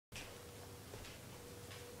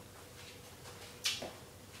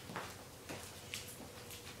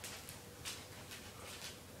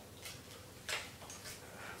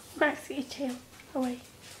Max, get your tail away.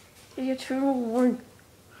 Get your tail.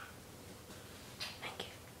 Thank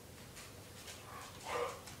you.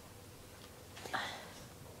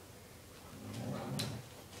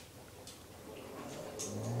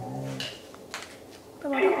 But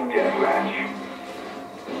what about me?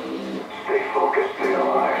 Stay focused, stay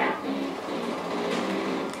alive.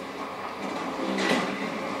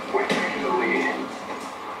 We've taken the lead.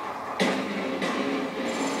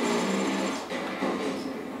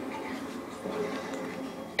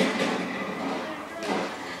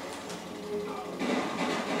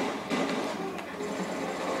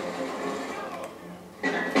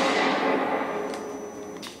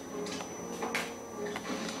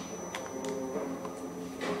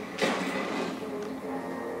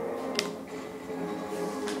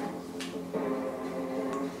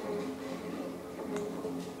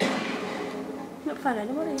 Not found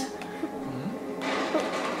anybody yet.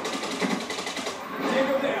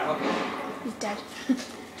 He's dead.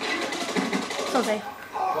 So safe.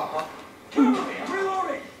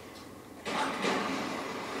 Reloading!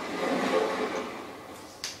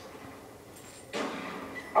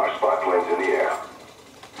 Our spy plane's in the air.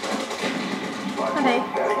 Spy plane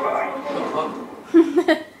standing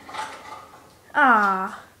by. Ah.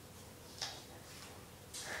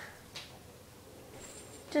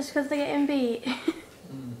 Just because they're getting beat.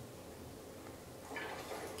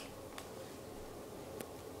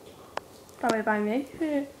 Probably by me.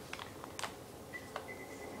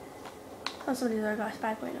 Oh, somebody's already got a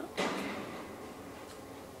spy point up.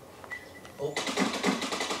 Oh.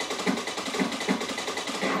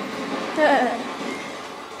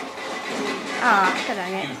 Ah, good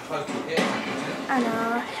dang it. You was close to it. I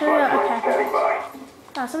know. Spy plane standing by.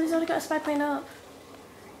 Ah, somebody's already got a spy plane up.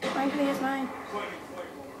 Mine can use mine.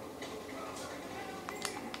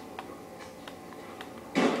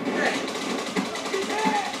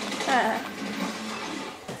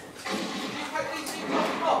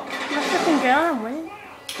 My fucking girl, I'm winning.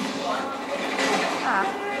 Ah.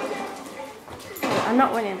 Oh, I'm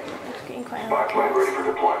not winning. It's getting quite Spy plane ready for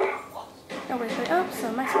deployment. Nobody's put it up,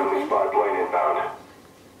 so my spy Friendly plane. spy plane inbound.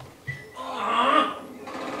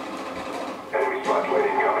 Enemy spy plane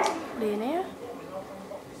incoming. What are you near?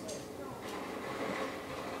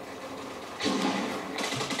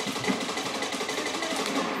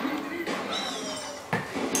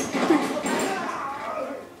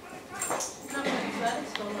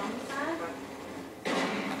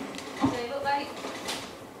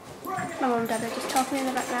 My mum and dad are just talking in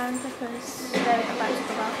the background because they're about to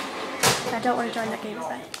go out. I don't want to join that game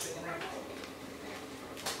today.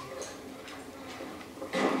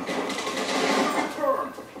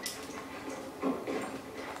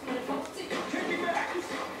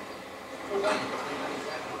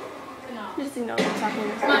 You just ignore what's happening.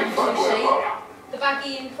 The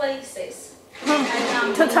baggy in places.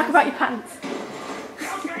 Don't talk about your pants.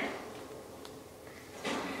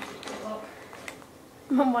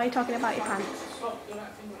 Mum, why are you talking about your pants?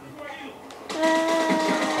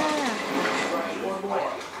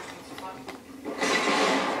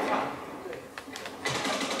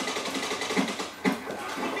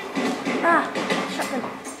 Shotgun.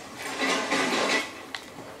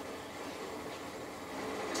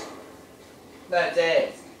 That's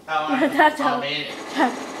it. That's all. I'm in.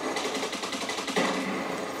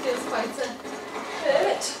 Feels quite a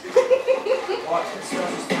hurt. Watch this girl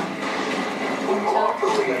just standing.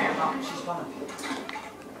 She's gone.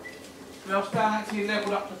 We'll stand actually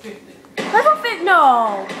leveled up to 50. Level 50?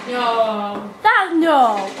 No! No. That,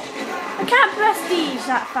 no! I can't prestige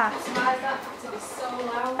that fast. Why is that have to be so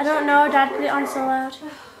loud? I don't know, Dad put it on so loud.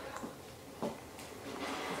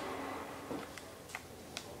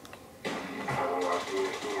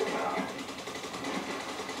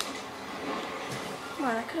 Come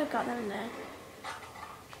on, I could have got them in there.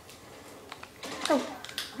 Oh.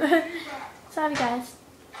 Sorry guys.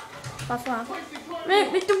 That's loud.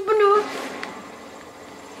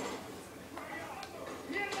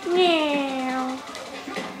 Yeah.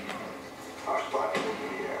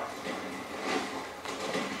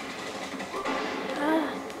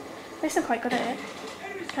 At least I'm quite good at it.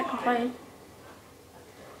 Can't complain.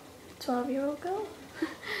 12-year-old girl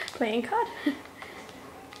playing COD.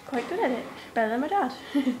 Quite good at it. Better than my dad.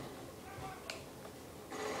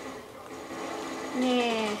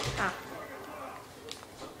 Yeah. Ah.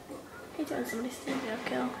 He's doing somebody's studio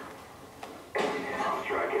kill.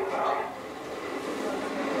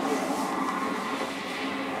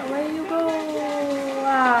 Away you go!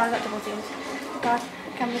 Ah, I got double teamed. Oh God,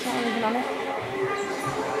 the camera's not even on it.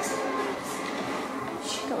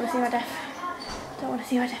 Don't want to see my death. Don't want to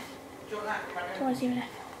see my death. Don't want to see my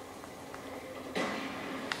death.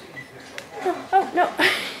 Oh, no.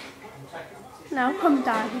 No, I'm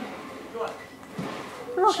dying.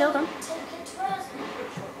 Oh, I killed him.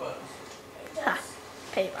 Ha.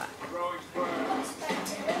 Payback.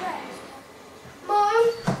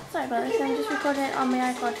 Sorry about this, I'm just recording it on my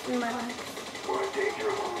iPod through my legs.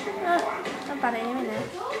 Not bad aim, innit?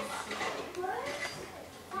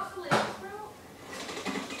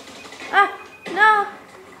 Ah! No!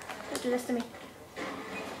 Don't do this to me.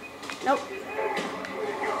 Nope.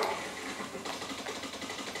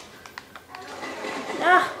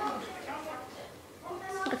 Ah!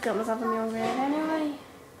 I'd have killed myself on my own raid anyway.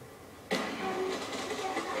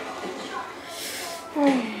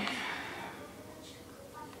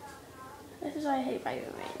 This is why I hate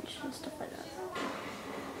fighting range and stuff like that.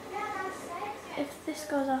 If this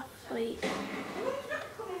goes off,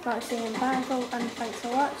 like saying bye and thanks for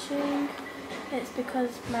watching, it's because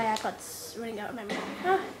my iPod's running out of memory.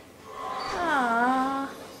 Ah.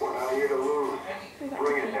 We're not here to lose.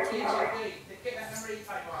 Bring it next time.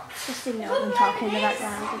 Just ignore them talking in the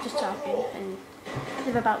background, they're just talking and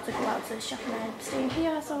they're about to go out to the shop and I'm staying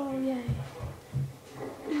here, so yay.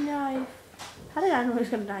 Knife. How did I know he was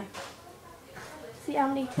going to die? See how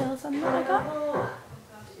many kills I got?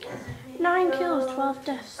 9 kills, 12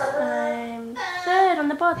 deaths. I'm 3rd on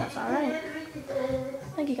the board, that's alright.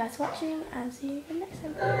 Thank you guys for watching and see you again next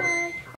time. Bye!